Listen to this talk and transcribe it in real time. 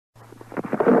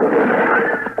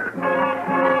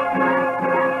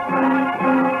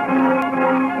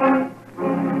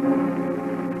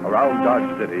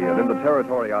City and in the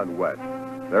territory on West,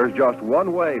 there's just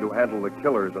one way to handle the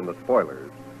killers and the spoilers,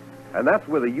 and that's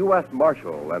with a U.S.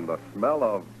 Marshal and the smell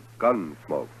of gun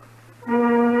smoke.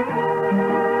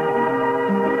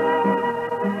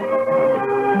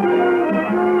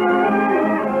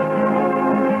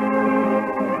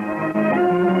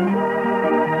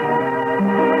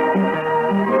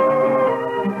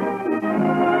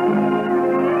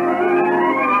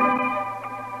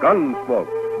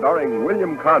 Gunsmoke, starring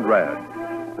William Conrad.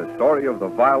 The story of the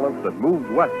violence that moved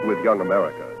west with young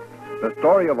America. The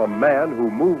story of a man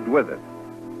who moved with it.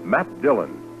 Matt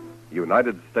Dillon,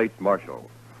 United States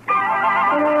Marshal.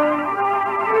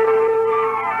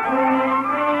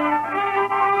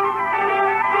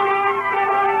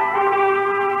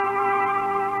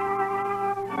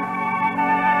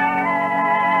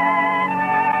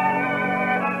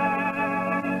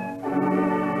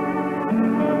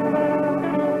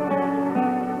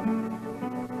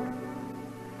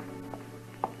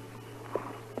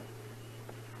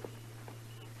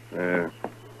 There.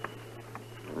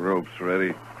 Rope's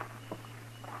ready.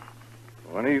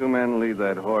 One of you men lead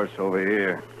that horse over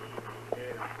here.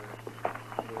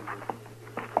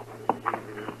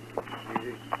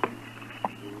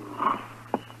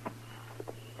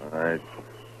 All right.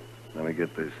 Let me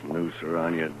get this noose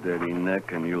around your dirty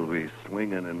neck, and you'll be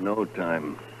swinging in no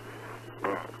time.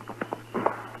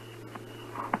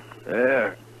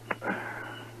 There.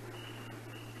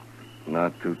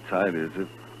 Not too tight, is it?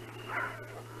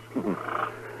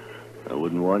 I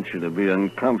wouldn't want you to be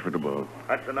uncomfortable.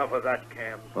 That's enough of that,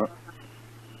 Cam. What?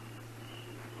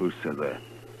 Who said that?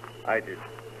 I did.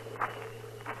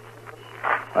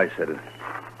 I said it.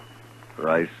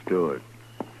 Rice Stewart.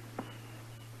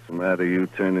 What's the matter, you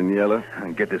turning yellow?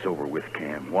 Get this over with,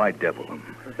 Cam. Why devil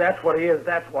him? If that's what he is,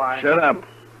 that's why. Shut up.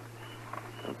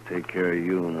 I'll take care of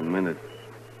you in a minute.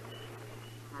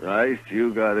 Rice,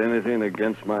 you got anything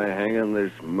against my hanging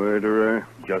this murderer?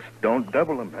 Just don't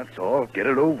devil him, that's all. Get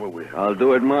it over with. I'll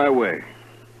do it my way.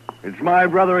 It's my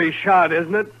brother he shot,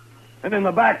 isn't it? And in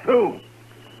the back, too.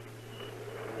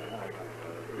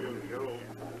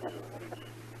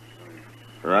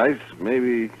 Rice,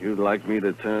 maybe you'd like me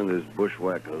to turn this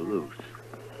bushwhacker loose.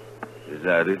 Is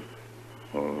that it?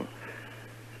 Oh.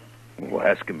 Well,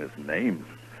 ask him his name.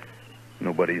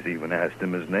 Nobody's even asked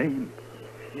him his name.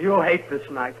 You'll hate this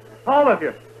night. All of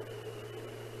you.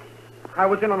 I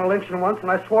was in on a lynching once,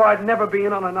 and I swore I'd never be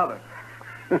in on another.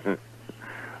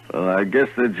 Well, I guess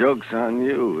the joke's on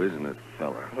you, isn't it,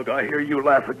 fella? Look, I hear you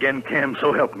laugh again, Cam,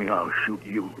 so help me, I'll shoot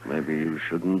you. Maybe you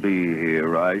shouldn't be here,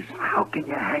 Rice. How can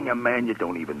you hang a man you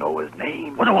don't even know his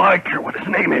name? What do I care what his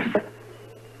name is?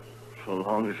 So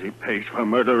long as he pays for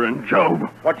murdering Job.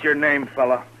 What's your name,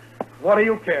 fella? What do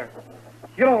you care?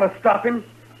 You don't want to stop him.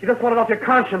 You just want it off your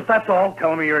conscience, that's all.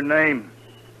 Tell me your name.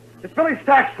 It's Billy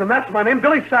Saxton, that's my name,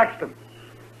 Billy Saxton.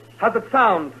 How's it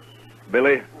sound?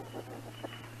 Billy?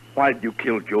 Why did you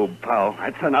kill Job Powell?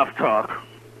 That's enough talk.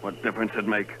 What difference it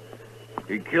make?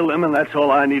 He killed him, and that's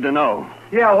all I need to know.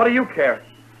 Yeah, what do you care?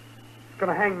 He's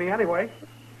gonna hang me anyway.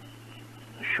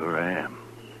 Sure I am.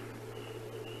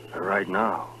 Right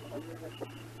now.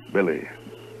 Billy,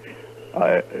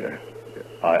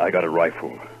 I got a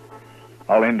rifle.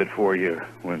 I'll end it for you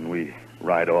when we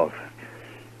ride off.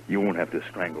 You won't have to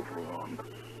strangle for long.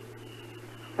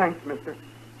 Thanks, mister.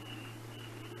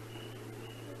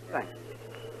 Thanks.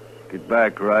 Get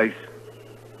back, Rice.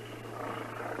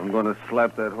 I'm going to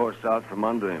slap that horse out from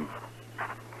under him.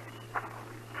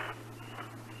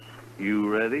 You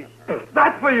ready?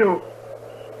 That's for you!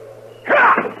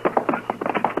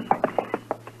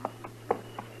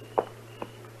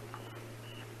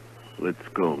 Let's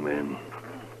go, men.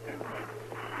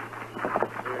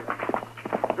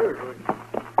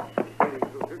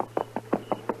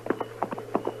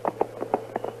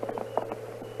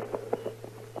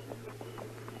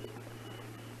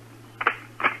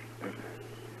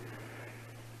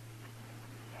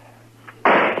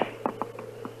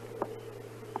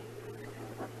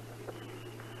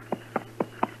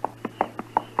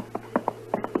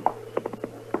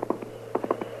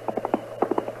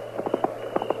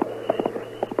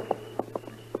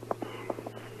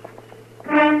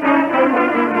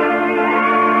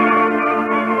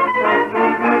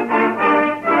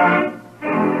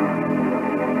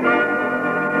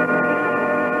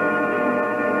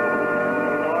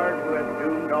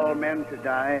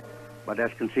 But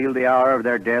has concealed the hour of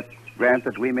their death, grant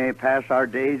that we may pass our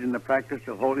days in the practice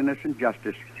of holiness and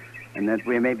justice, and that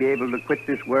we may be able to quit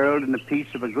this world in the peace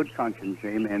of a good conscience.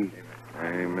 Amen.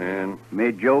 Amen.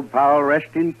 May Job Powell rest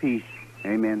in peace.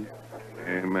 Amen.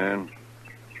 Amen.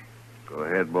 Go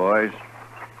ahead, boys.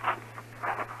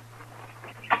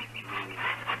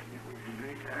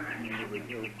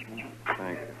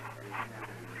 Thank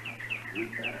you.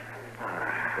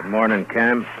 Good morning,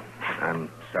 Cam.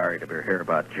 I'm sorry to hear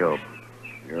about Job.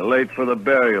 You're late for the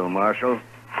burial, Marshal.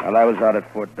 Well, I was out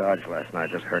at Fort Dodge last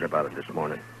night. Just heard about it this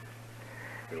morning.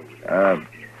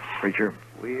 Preacher?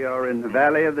 We are in the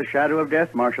valley of the shadow of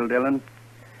death, Marshal Dillon.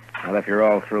 Well, if you're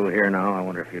all through here now, I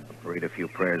wonder if you'd read a few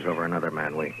prayers over another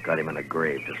man. We got him in a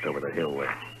grave just over the hill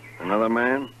there. Another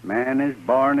man? Man is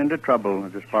born into trouble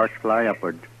as the sparks fly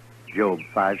upward. Job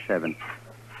 5:7.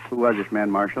 Who was this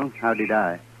man, Marshal? How'd he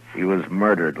die? He was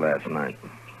murdered last night.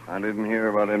 I didn't hear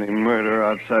about any murder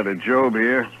outside of Job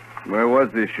here. Where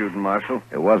was this shooting, Marshal?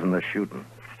 It wasn't a shooting.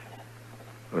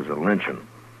 It was a lynching.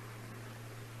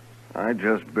 I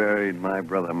just buried my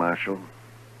brother, Marshal.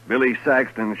 Billy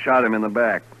Saxton shot him in the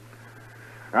back.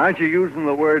 Aren't you using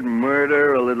the word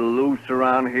murder a little loose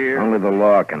around here? Only the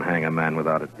law can hang a man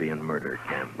without it being murder,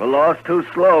 Cam. The law's too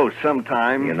slow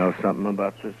sometimes. You know something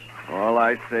about this? All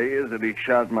I say is that he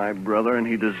shot my brother and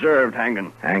he deserved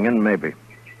hanging. Hanging, maybe.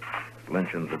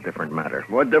 Lynching's a different matter.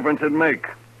 What difference it make?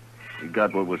 He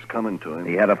got what was coming to him.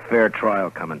 He had a fair trial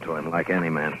coming to him, like any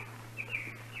man.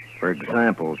 For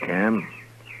example, Cam,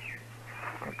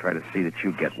 I'll try to see that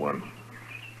you get one.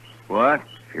 What?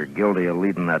 If you're guilty of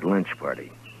leading that lynch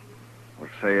party. Well,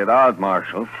 say it out,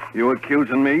 Marshal. You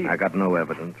accusing me? I got no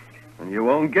evidence. And you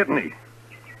won't get any.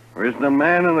 There isn't a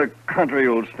man in the country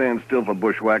who'll stand still for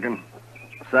bushwhacking.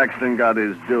 Saxton got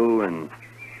his due, and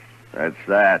that's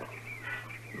that.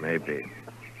 Maybe.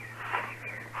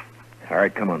 All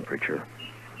right, come on, preacher.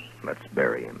 Let's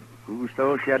bury him.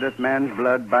 Whoso sheddeth man's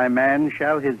blood, by man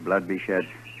shall his blood be shed.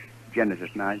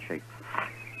 Genesis 9:6.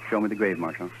 Show me the grave,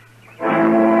 Marshal.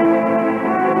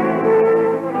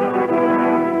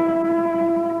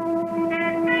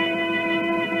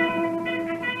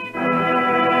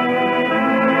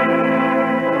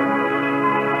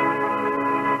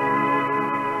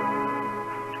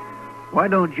 Why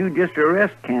don't you just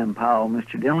arrest Cam Powell,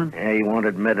 Mr. Dillon? Yeah, he won't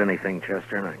admit anything,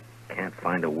 Chester, and I can't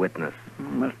find a witness.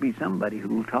 Must be somebody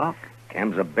who'll talk.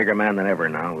 Cam's a bigger man than ever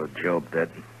now, with Job dead.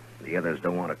 The others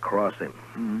don't want to cross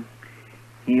him.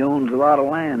 He owns a lot of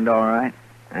land, all right.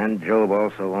 And Job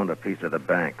also owned a piece of the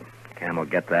bank. Cam will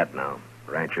get that now.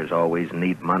 Ranchers always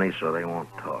need money, so they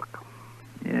won't talk.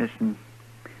 Yes, and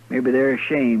maybe they're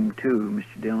ashamed, too,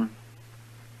 Mr. Dillon.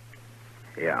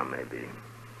 Yeah, maybe.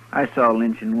 I saw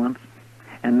lynching once,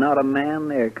 and not a man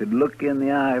there could look in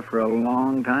the eye for a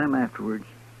long time afterwards.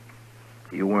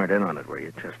 You weren't in on it, were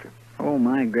you, Chester? Oh,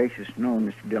 my gracious, no,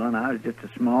 Mr. Dillon. I was just a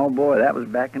small boy. That was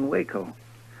back in Waco.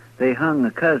 They hung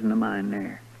a cousin of mine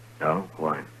there. Oh?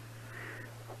 Why?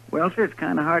 Well, sir, it's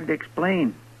kind of hard to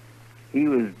explain. He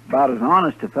was about as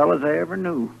honest a fellow as I ever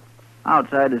knew,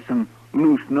 outside of some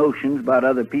loose notions about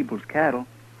other people's cattle.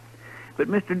 But,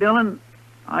 Mr. Dillon,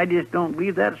 I just don't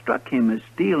believe that struck him as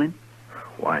stealing.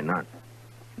 Why not?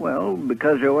 Well,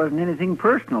 because there wasn't anything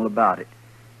personal about it,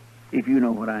 if you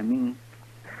know what I mean.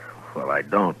 Well, I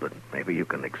don't, but maybe you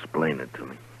can explain it to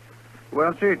me.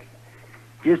 Well, sir, it's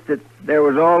just that there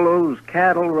was all those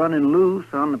cattle running loose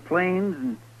on the plains,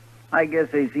 and I guess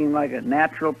they seemed like a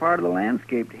natural part of the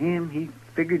landscape to him. He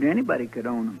figured anybody could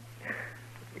own them.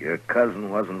 Your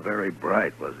cousin wasn't very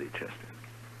bright, was he, Chester?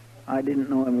 I didn't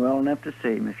know him well enough to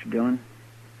say, Mr. Dillon.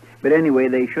 But anyway,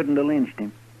 they shouldn't have lynched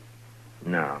him.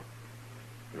 No.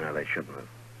 No, they shouldn't have.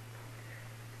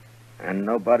 And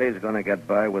nobody's going to get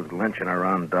by with lynching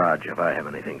around Dodge if I have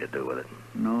anything to do with it.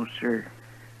 No, sir.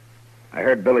 I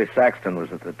heard Billy Saxton was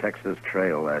at the Texas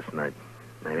Trail last night.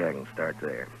 Maybe I can start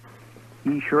there.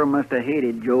 He sure must have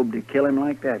hated Job to kill him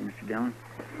like that, Mr. Dillon.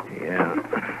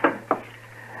 Yeah.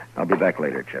 I'll be back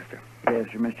later, Chester. Yes,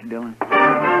 sir, Mr. Dillon.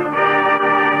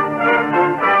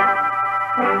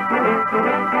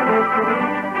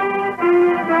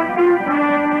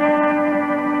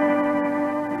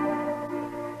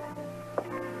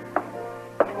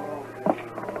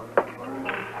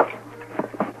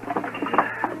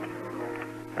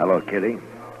 Hello, Kitty.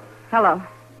 Hello.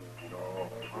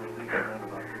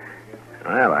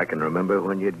 Well, I can remember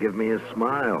when you'd give me a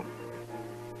smile.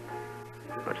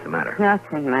 What's the matter?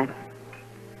 Nothing, Matt.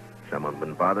 Someone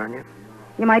been bothering you?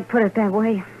 You might put it that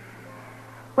way.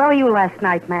 Where were you last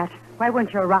night, Matt? Why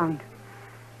weren't you around?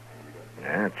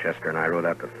 Yeah, Chester and I rode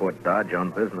out to Fort Dodge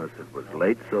on business. It was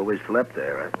late, so we slept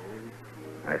there.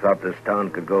 I thought this town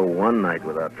could go one night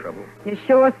without trouble. You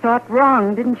sure thought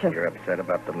wrong, didn't you? You're upset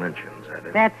about the lynchings, that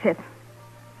is. That's it.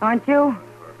 Aren't you?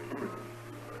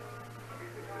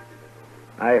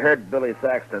 I heard Billy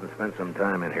Saxton spent some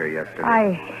time in here yesterday.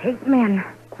 I hate men.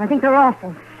 I think they're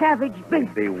awful. Savage, big.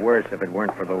 It'd be worse if it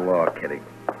weren't for the law, Kitty.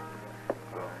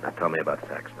 Now tell me about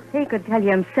Saxton. He could tell you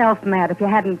himself, Matt, if you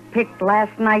hadn't picked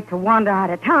last night to wander out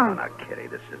of Oh, town. now, Kitty,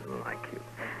 this isn't like you.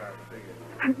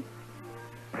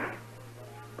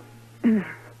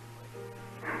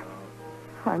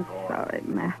 I'm sorry,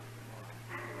 Matt.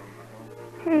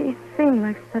 He seemed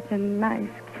like such a nice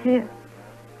kid.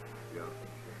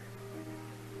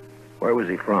 Where was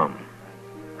he from?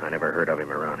 I never heard of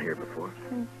him around here before.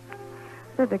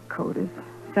 The Dakotas,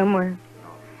 somewhere.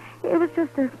 He was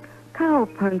just a cow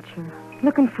puncher,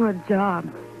 looking for a job.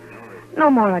 No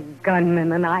more a gunman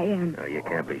than I am. No, you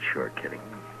can't be sure, Kitty.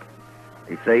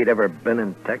 He say he'd ever been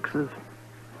in Texas?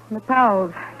 The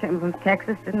Powells came from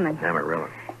Texas, didn't they? Amarillo.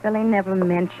 Billy never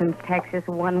mentioned Texas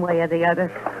one way or the other.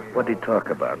 What'd he talk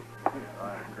about?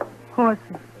 Horses,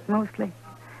 mostly.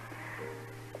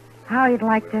 How he'd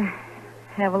like to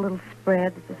have a little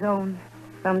spread of his own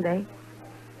someday.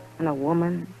 And a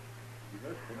woman.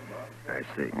 I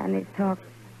see. And he talked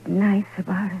nice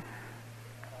about it.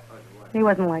 He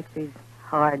wasn't like these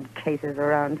hard cases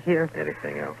around here.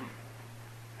 Anything else?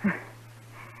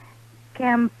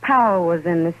 Cam Powell was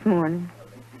in this morning.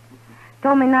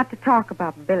 Told me not to talk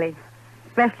about Billy,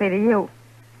 especially to you.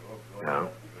 No?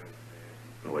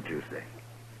 What'd you say?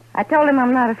 I told him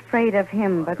I'm not afraid of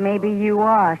him, but maybe you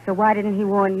are, so why didn't he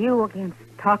warn you against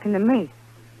talking to me?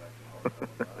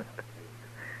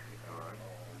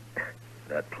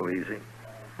 That pleasing?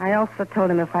 I also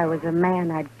told him if I was a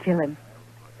man, I'd kill him.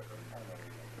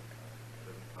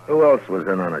 Who else was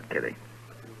in on it, Kitty?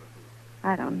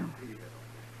 I don't know.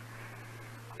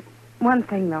 One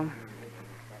thing, though.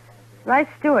 Rice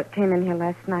Stewart came in here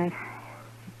last night.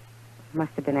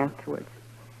 Must have been afterwards.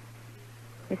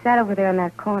 He sat over there in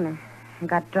that corner and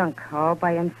got drunk all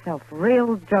by himself.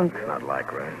 Real drunk. Not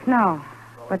like Ray. No,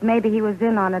 but maybe he was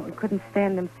in on it and couldn't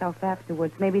stand himself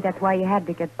afterwards. Maybe that's why he had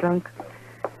to get drunk.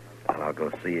 Well, I'll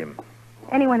go see him.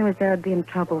 Anyone who was there would be in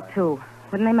trouble, too.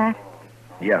 Wouldn't they, Matt?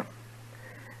 Yeah.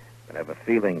 But I have a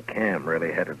feeling Cam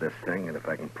really headed this thing, and if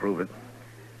I can prove it,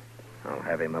 I'll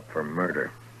have him up for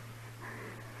murder.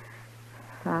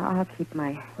 I'll keep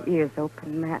my ears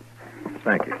open, Matt.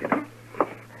 Thank you, Kitty.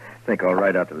 I think I'll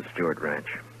ride out to the Stewart Ranch.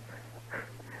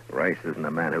 Rice isn't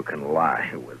a man who can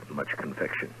lie with much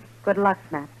conviction. Good luck,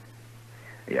 Matt.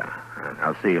 Yeah,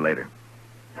 I'll see you later.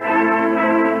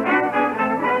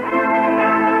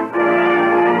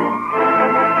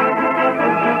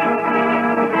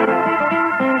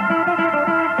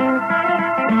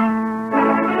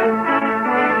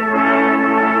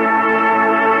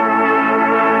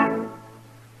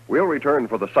 We'll return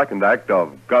for the second act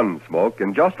of Gunsmoke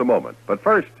in just a moment. But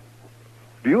first,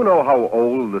 do you know how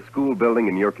old the school building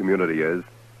in your community is?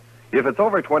 If it's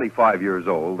over 25 years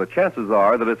old, the chances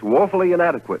are that it's woefully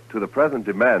inadequate to the present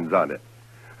demands on it.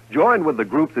 Join with the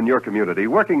groups in your community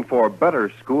working for better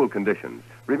school conditions.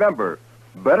 Remember,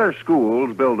 better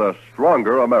schools build a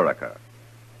stronger America.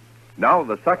 Now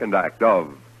the second act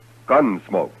of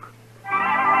Gunsmoke.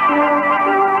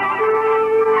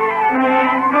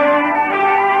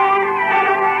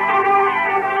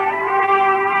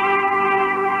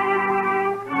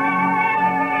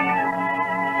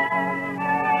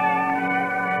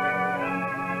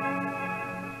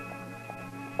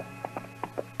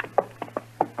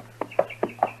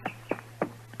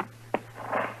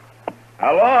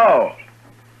 Hello?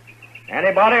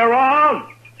 Anybody around?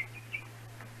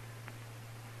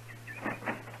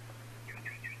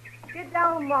 Get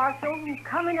down, Marshal. I'm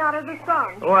coming out of the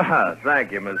sun. Well,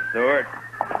 thank you, Miss Stewart.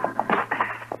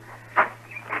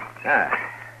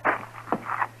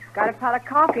 Got a pot of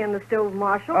coffee on the stove,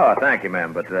 Marshal. Oh, thank you,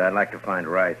 ma'am, but I'd like to find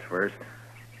Rice first.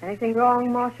 Anything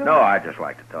wrong, Marshal? No, I'd just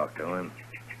like to talk to him.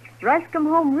 Rice come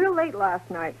home real late last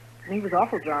night, and he was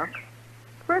awful drunk.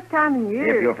 First time in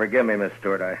years. If you'll forgive me, Miss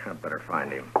Stewart, I'd better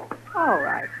find him. All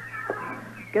right.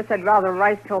 Guess I'd rather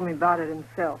Rice told me about it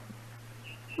himself.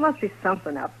 Must be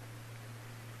something up.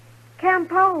 Cam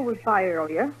Powell was by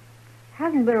earlier.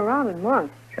 Hasn't been around in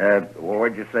months.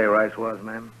 Where'd you say Rice was,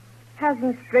 ma'am?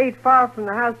 Hasn't strayed far from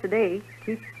the house today.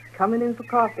 Keeps coming in for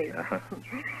coffee.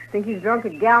 Think he's drunk a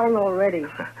gallon already.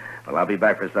 Well, I'll be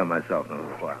back for some myself in a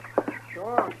little while.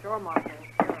 Sure, Marshal.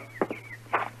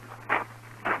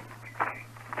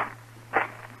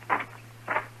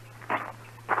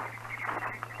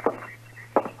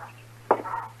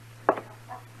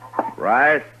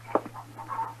 Rice?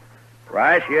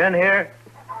 Rice, you in here?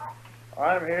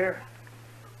 I'm here.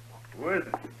 Who is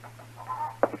it?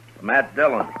 Matt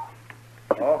Dillon.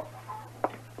 Oh.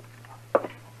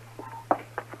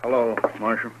 Hello,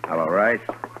 Marshal. Hello, Rice.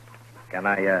 Can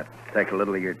I take a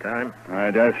little of your time?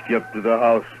 I'd ask you up to the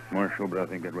house, Marshal, but I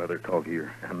think I'd rather talk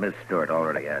here. Miss Stewart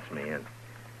already asked me in.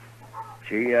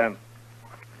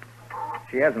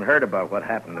 She hasn't heard about what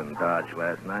happened in Dodge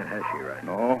last night, has she, Rice?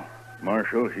 No,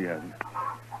 Marshal, she hasn't.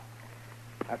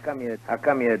 How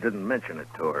come you didn't mention it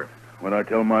to her? What I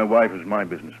tell my wife is my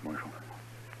business, Marshal.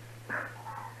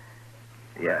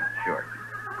 Yeah, sure.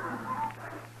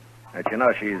 But you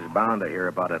know, she's bound to hear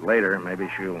about it later. Maybe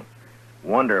she'll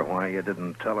wonder why you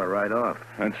didn't tell her right off.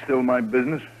 That's still my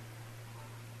business?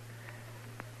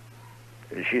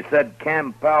 She said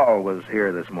Cam Powell was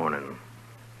here this morning.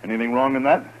 Anything wrong in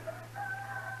that?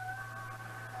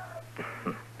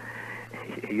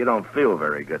 You don't feel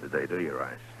very good today, do you,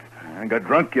 Rice? I got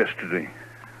drunk yesterday.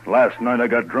 Last night I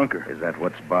got drunker. Is that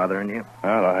what's bothering you?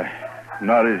 Well, I'm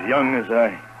not as young as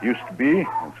I used to be,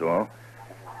 that's all.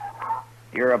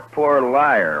 You're a poor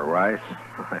liar, Rice.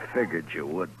 I figured you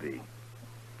would be.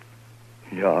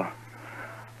 Yeah,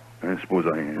 I suppose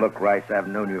I am. Look, Rice, I've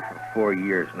known you for 4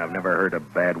 years, and I've never heard a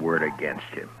bad word against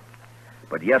you.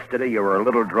 But yesterday you were a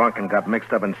little drunk and got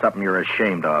mixed up in something you're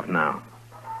ashamed of now.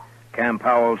 Cam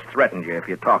Powell's threatened you if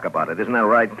you talk about it. Isn't that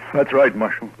right? That's right,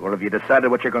 Marshal. Well, have you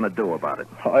decided what you're going to do about it?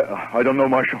 I don't know,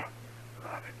 Marshal.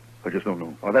 I just don't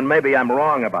know. Well, then maybe I'm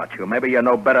wrong about you. Maybe you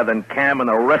know better than Cam and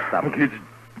the rest of them. Look,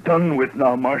 it's done with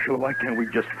now, Marshal. Why can't we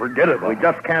just forget about it? We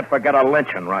just can't forget a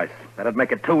lynching, Rice. That'd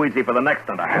make it too easy for the next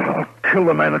one to happen. I'll kill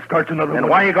the man that starts another one. And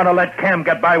why are you going to let Cam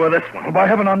get by with this one? Well, by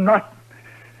heaven, I'm not.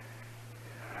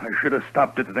 I should have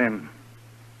stopped it then.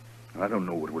 I don't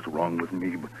know what was wrong with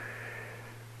me,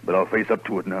 but I'll face up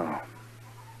to it now.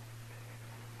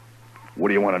 What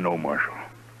do you want to know, Marshal?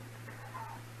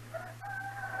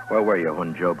 Where were you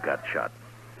when Job got shot?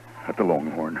 At the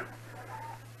Longhorn.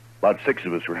 About 6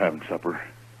 of us were having supper.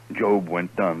 Job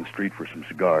went down the street for some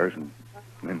cigars, and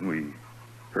then we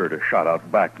heard a shot out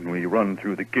back, and we run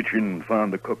through the kitchen and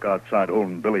found the cook outside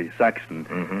holding Billy Saxton.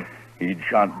 Mm-hmm. He'd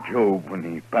shot Job when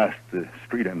he passed the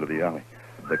street end of the alley.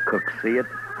 Did the cook see it?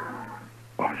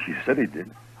 Oh, she said he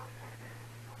did.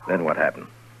 Then what happened?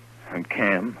 And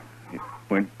Cam, he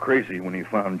went crazy when he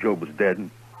found Job was dead.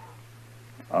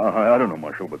 I don't know,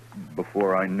 Marshal, but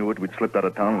before I knew it, we'd slipped out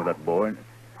of town with that boy.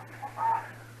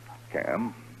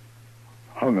 Cam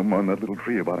hung him on that little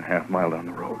tree about a half-mile down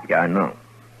the road. Yeah, I know.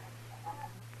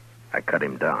 I cut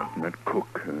him down. And that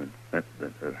cook, that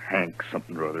Hank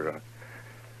something or other,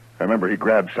 I remember he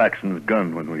grabbed Saxon's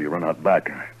gun when we run out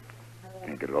back. I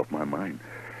can't get it off my mind.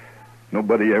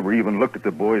 Nobody ever even looked at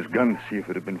the boy's gun to see if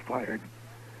it had been fired.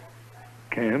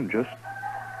 Cam just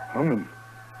hung him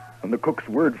on the cook's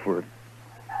word for it.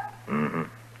 Mm-hmm.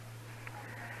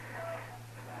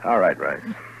 All right, Rice.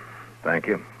 Thank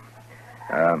you.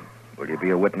 Will you be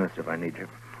a witness if I need you?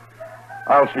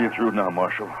 I'll see you through now,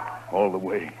 Marshal. All the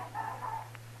way.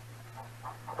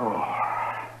 Oh.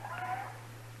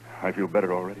 I feel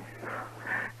better already.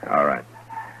 All right.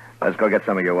 Let's go get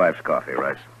some of your wife's coffee,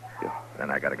 Rice. Yeah.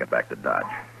 Then I got to get back to Dodge.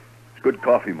 It's good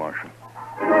coffee, Marshal.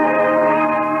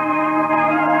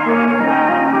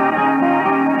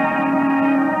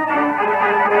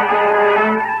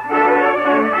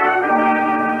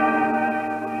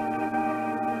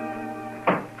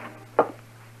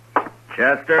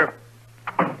 Chester?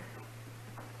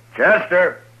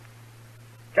 Chester?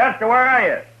 Chester, where are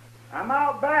you? I'm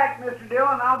out back, Mr.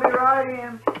 Dillon. I'll be right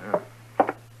in.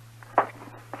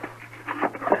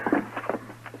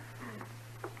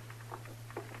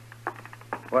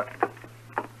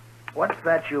 What's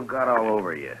that you've got all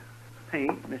over you?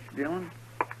 Paint, Mr. Dillon.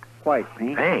 White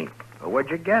paint. Paint? Well, where'd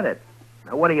you get it?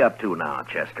 Now, what are you up to now,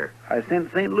 Chester? I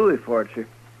sent St. Louis for it, sir.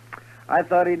 I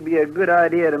thought it'd be a good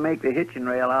idea to make the hitching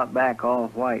rail out back all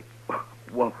white.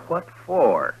 Well, what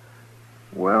for?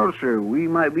 Well, sir, we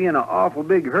might be in an awful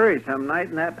big hurry some night,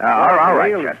 and that... all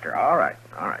right, rail- Chester. All right.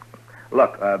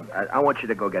 Look, I want you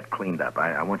to go get cleaned up.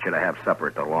 I want you to have supper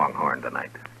at the Longhorn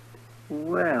tonight.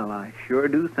 Well, I sure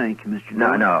do thank you, Mr.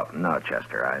 Dillon. No,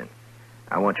 Chester.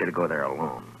 I want you to go there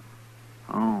alone.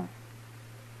 Oh.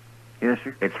 Yes,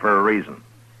 sir? It's for a reason.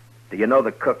 Do you know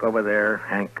the cook over there,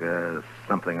 Hank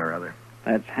something or other?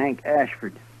 That's Hank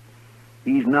Ashford.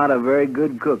 He's not a very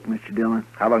good cook, Mr. Dillon.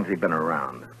 How long's he been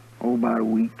around? Oh, about a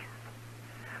week.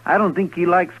 I don't think he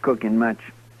likes cooking much.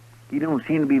 He don't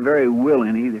seem to be very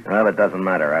willing either. Well, it doesn't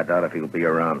matter. I doubt if he'll be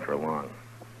around for long.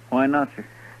 Why not, sir?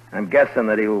 I'm guessing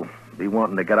that he'll be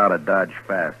wanting to get out of Dodge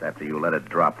fast after you let it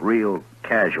drop real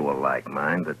casual-like,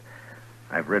 mind, that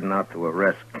I've ridden out to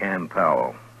arrest Cam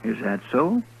Powell. Is that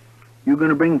so? You going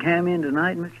to bring Cam in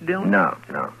tonight, Mr. Dillon? No.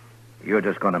 You're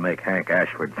just going to make Hank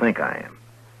Ashford think I am.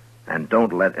 And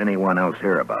don't let anyone else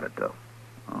hear about it, though.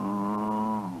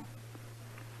 Oh.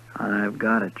 I've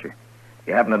got it, sir.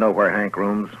 You happen to know where Hank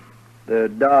rooms? The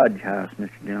Dodge house,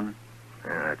 Mr. Dillon.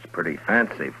 It's pretty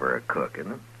fancy for a cook,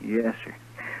 isn't it? Yes, sir.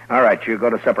 All right, you go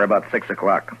to supper about 6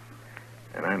 o'clock.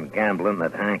 And I'm gambling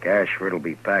that Hank Ashford will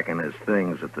be packing his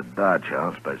things at the Dodge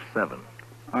House by 7.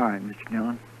 All right, Mr.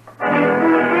 Dillon.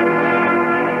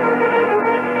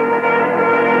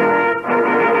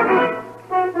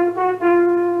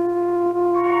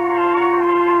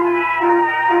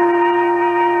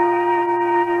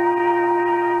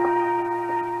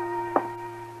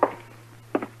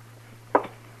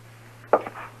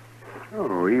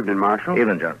 Oh, evening, Marshal.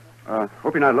 Evening, John.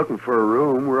 Hope you're not looking for a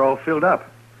room. We're all filled up.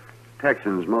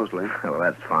 Texans, mostly. Well,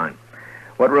 that's fine.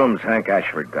 What room's Hank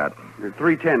Ashford got?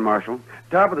 310, Marshal.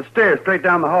 Top of the stairs, straight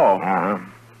down the hall. Uh-huh.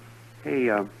 Hey,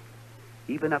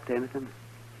 you been up to anything?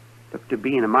 Looked to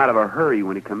be in a mite of a hurry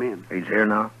when he come in. He's here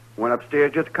now? Went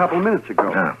upstairs just a couple of minutes ago.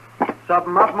 Yeah.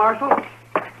 Something up, Marshal?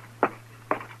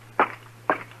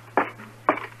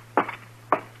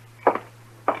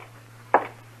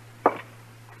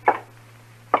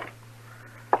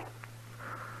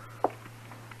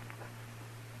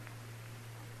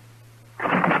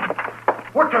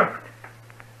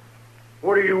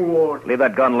 What do you want? Leave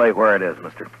that gun lay where it is,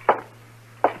 mister.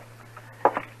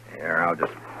 Here, I'll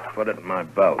just put it in my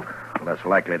belt. Less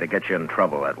likely to get you in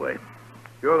trouble that way.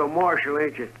 You're the marshal,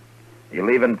 ain't you? You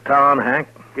leaving town, Hank?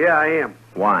 Yeah, I am.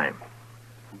 Why?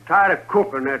 I'm tired of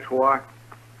cooking, that's why.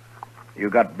 You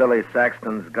got Billy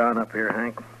Saxton's gun up here,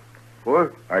 Hank?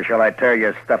 What? Or shall I tear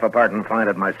your stuff apart and find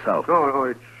it myself? No,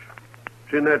 it's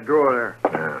in that drawer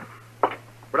there. Yeah.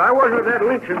 But I wasn't at that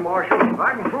lynching, Marshal.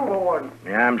 I can prove I wasn't.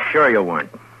 Yeah, I'm sure you weren't.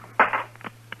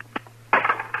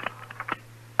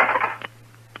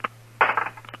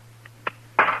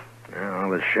 Yeah, all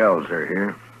the shells are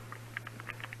here.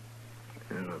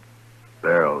 And the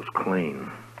barrel's clean.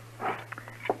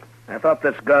 I thought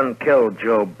this gun killed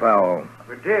Joe Powell.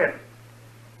 It did.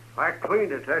 I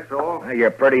cleaned it, that's all. Well,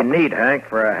 you're pretty neat, Hank,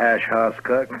 for a hash house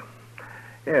cook.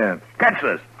 Yeah, catch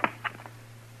this.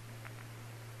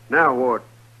 Now what?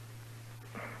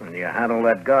 And you handle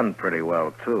that gun pretty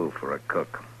well, too, for a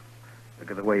cook. Look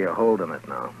at the way you're holding it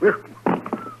now.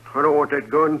 I don't want that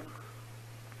gun.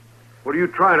 What are you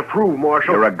trying to prove,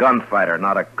 Marshal? You're a gunfighter,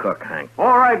 not a cook, Hank.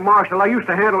 All right, Marshal. I used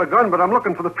to handle a gun, but I'm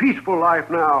looking for the peaceful life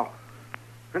now.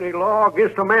 Any law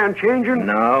against a man changing?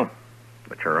 No,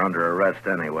 but you're under arrest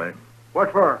anyway.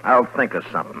 What for? I'll think of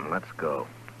something. Let's go.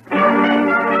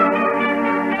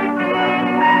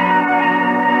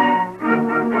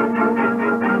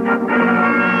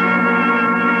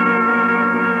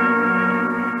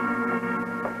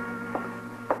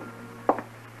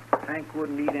 Hank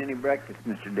wouldn't eat any breakfast,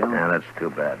 Mr. Dillon. Yeah, that's too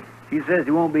bad. He says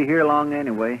he won't be here long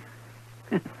anyway.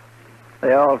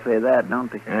 They all say that,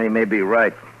 don't they? Yeah, he may be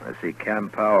right. I see Cam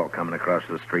Powell coming across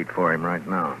the street for him right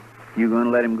now. You going to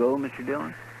let him go, Mr.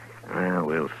 Dillon? Well,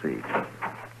 we'll see.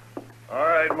 All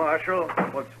right, Marshal.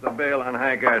 What's the bail on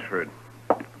Hank Ashford?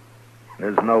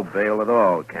 There's no bail at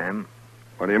all, Cam.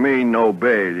 What do you mean, no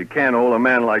bail? You can't hold a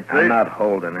man like this. I'm not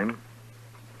holding him.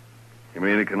 You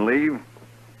mean he can leave?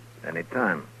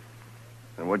 Anytime.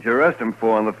 Then what'd you arrest him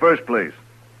for in the first place?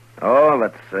 Oh,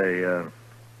 let's say,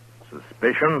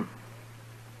 suspicion?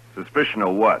 Suspicion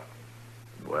of what?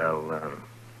 Well,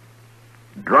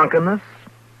 drunkenness?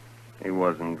 He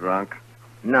wasn't drunk.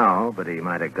 No, but he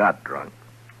might have got drunk.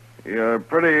 You're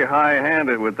pretty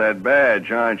high-handed with that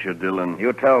badge, aren't you, Dillon?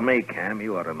 You tell me, Cam.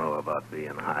 You ought to know about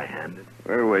being high-handed.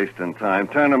 We're wasting time.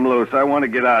 Turn him loose. I want to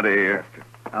get out of here.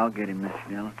 I'll get him, Mr.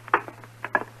 Dillon.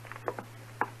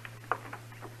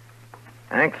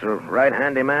 Hank's a right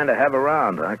handy man to have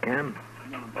around, huh, Cam?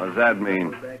 What does that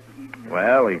mean?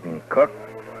 Well, he can cook.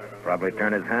 Probably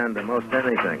turn his hand to most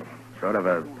anything. Sort of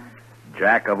a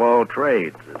jack of all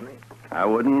trades, isn't he? I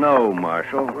wouldn't know,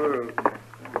 Marshal.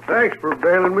 Thanks for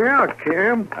bailing me out,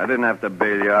 Cam. I didn't have to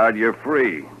bail you out. You're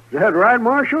free. Is that right,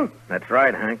 Marshal? That's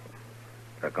right, Hank.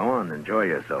 So go on, enjoy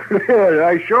yourself. Yeah,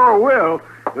 I sure will.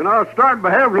 And I'll start by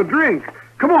having a drink.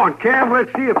 Come on, Cam,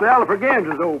 let's see if the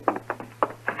Alfraganza's open.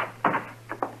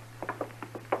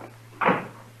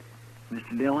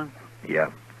 Mr. Dillon,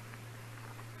 Yeah.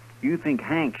 you think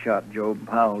Hank shot Joe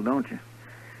Powell, don't you?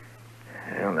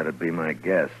 Well, that'd be my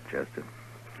guess, Chester.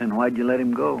 Then why'd you let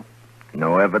him go?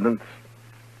 No evidence.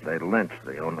 They lynched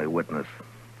the only witness.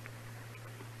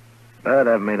 But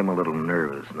I've made him a little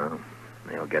nervous now.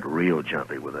 He'll get real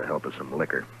jumpy with the help of some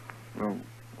liquor. Well,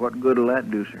 what good'll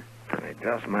that do, sir? They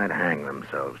just might hang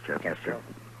themselves, Chester. Yes, sir.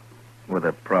 With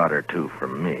a prod or two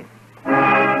from me.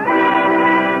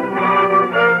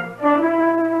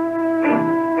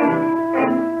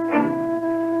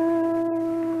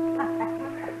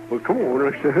 Well, come on,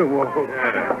 let's walk.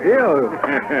 Yeah.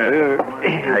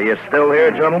 Are you still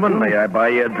here, gentlemen? May I buy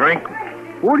you a drink?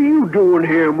 What are you doing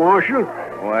here, Marshal?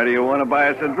 Why do you want to buy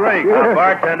us a drink?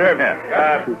 Bartender,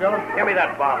 give me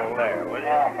that bottle there, will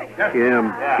you?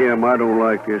 Kim, I don't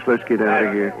like this. Let's get out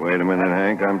of here. Wait a minute,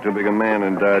 Hank. I'm too big a man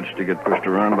in Dodge to get pushed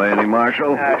around by any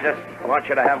marshal. I just want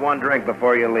you to have one drink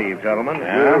before you leave, gentlemen.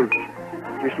 Yeah?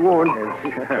 Just one.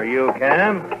 For you,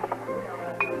 Cam.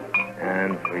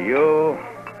 And for you.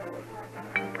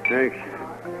 Thanks.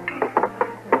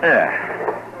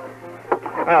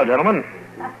 Yeah. Well, gentlemen,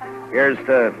 here's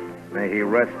to, may he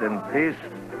rest in peace,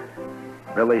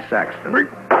 Billy Saxton.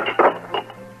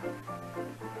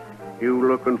 You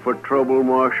looking for trouble,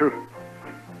 Marshal?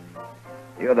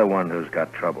 You're the one who's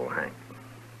got trouble, Hank.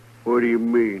 What do you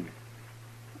mean?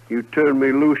 You turned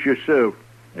me loose yourself.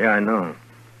 Yeah, I know.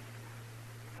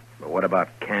 But what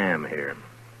about Cam here?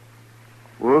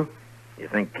 What? You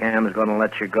think Cam's going to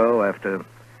let you go after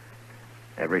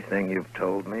everything you've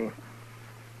told me?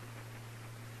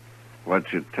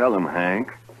 What'd you tell him,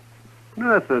 Hank?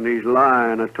 Nothing. He's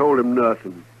lying. I told him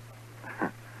nothing.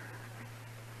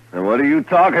 And what are you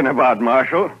talking about,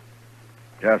 Marshal?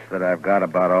 Just that I've got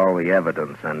about all the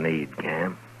evidence I need,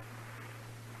 Cam.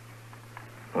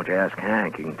 Won't you ask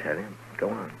Hank? He can tell you. Go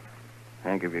on.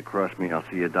 Hank, if you cross me, I'll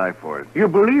see you die for it. You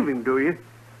believe him, do you?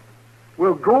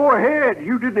 Well, go ahead.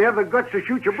 You didn't have the guts to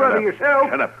shoot your brother yourself.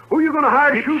 Shut up. Who are you going to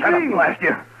hire to shoot Shut me? up, blast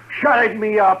you. Shut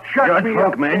me up. Shut me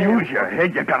up. man. Use your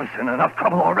head. You got us in enough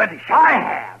trouble already. I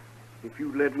have. If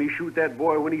you'd let me shoot that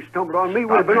boy when he stumbled on me,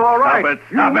 would have been it. all right. Stop it.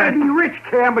 You Stop may it. be rich,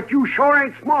 Cam, but you sure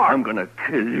ain't smart. I'm going to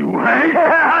kill you,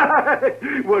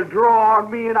 Hank. Well, draw on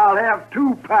me and I'll have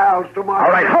 2 pals tomorrow.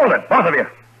 All right, hold it, both of you.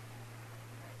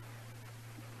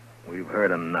 We've heard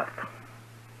enough.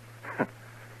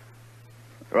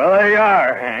 Well, there you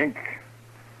are, Hank.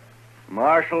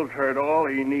 Marshal's heard all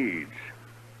he needs.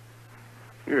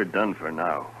 You're done for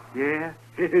now. Yeah?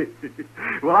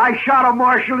 Well, I shot a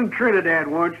marshal in Trinidad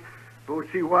once. Don't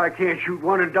see why I can't shoot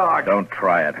one in Dodge. Don't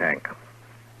try it, Hank.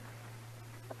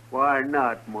 Why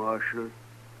not, Marshal?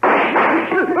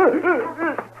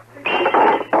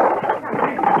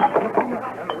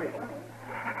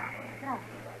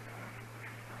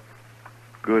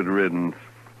 Good riddance.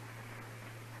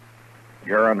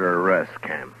 You're under arrest,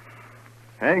 Cam.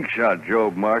 Hank shot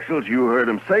Job Marshals. You heard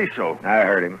him say so. I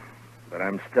heard him, but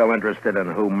I'm still interested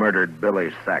in who murdered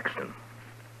Billy Saxton.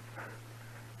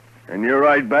 And you're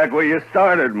right back where you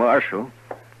started, Marshal.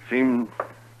 Seems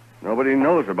nobody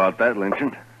knows about that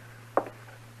lynching.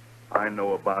 I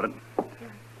know about it.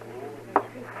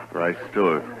 Right,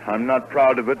 Stewart. I'm not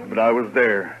proud of it, but I was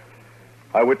there.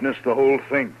 I witnessed the whole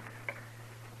thing.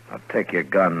 I'll take your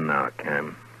gun now,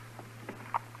 Cam.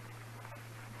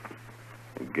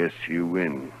 I guess you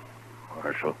win,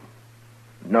 Marshal.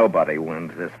 Nobody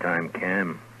wins this time,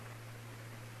 Cam.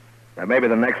 Now, maybe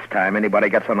the next time anybody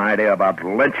gets an idea about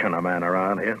lynching a man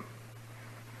around here,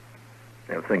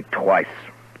 they'll think twice.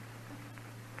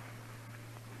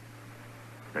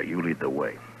 Now, you lead the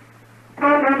way.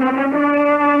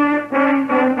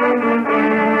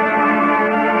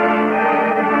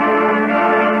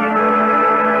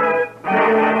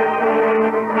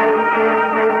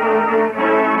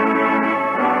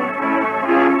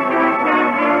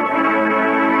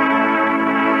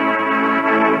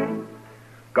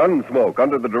 Gunsmoke,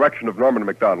 under the direction of Norman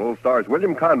Macdonald, stars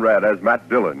William Conrad as Matt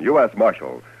Dillon, U.S.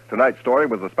 Marshal. Tonight's story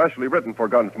was especially written for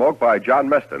Gunsmoke by John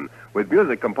Meston, with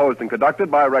music composed and conducted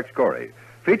by Rex Corey.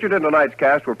 Featured in tonight's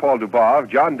cast were Paul Dubov,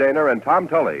 John Daner, and Tom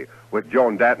Tully, with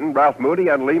Joan Danton, Ralph Moody,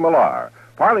 and Lee Millar.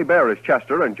 Parley Bear is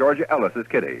Chester, and Georgia Ellis is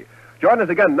Kitty. Join us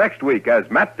again next week as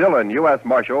Matt Dillon, U.S.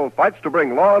 Marshal, fights to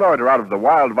bring law and order out of the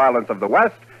wild violence of the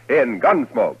West in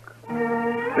Gunsmoke.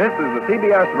 This is the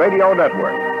CBS Radio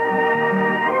Network.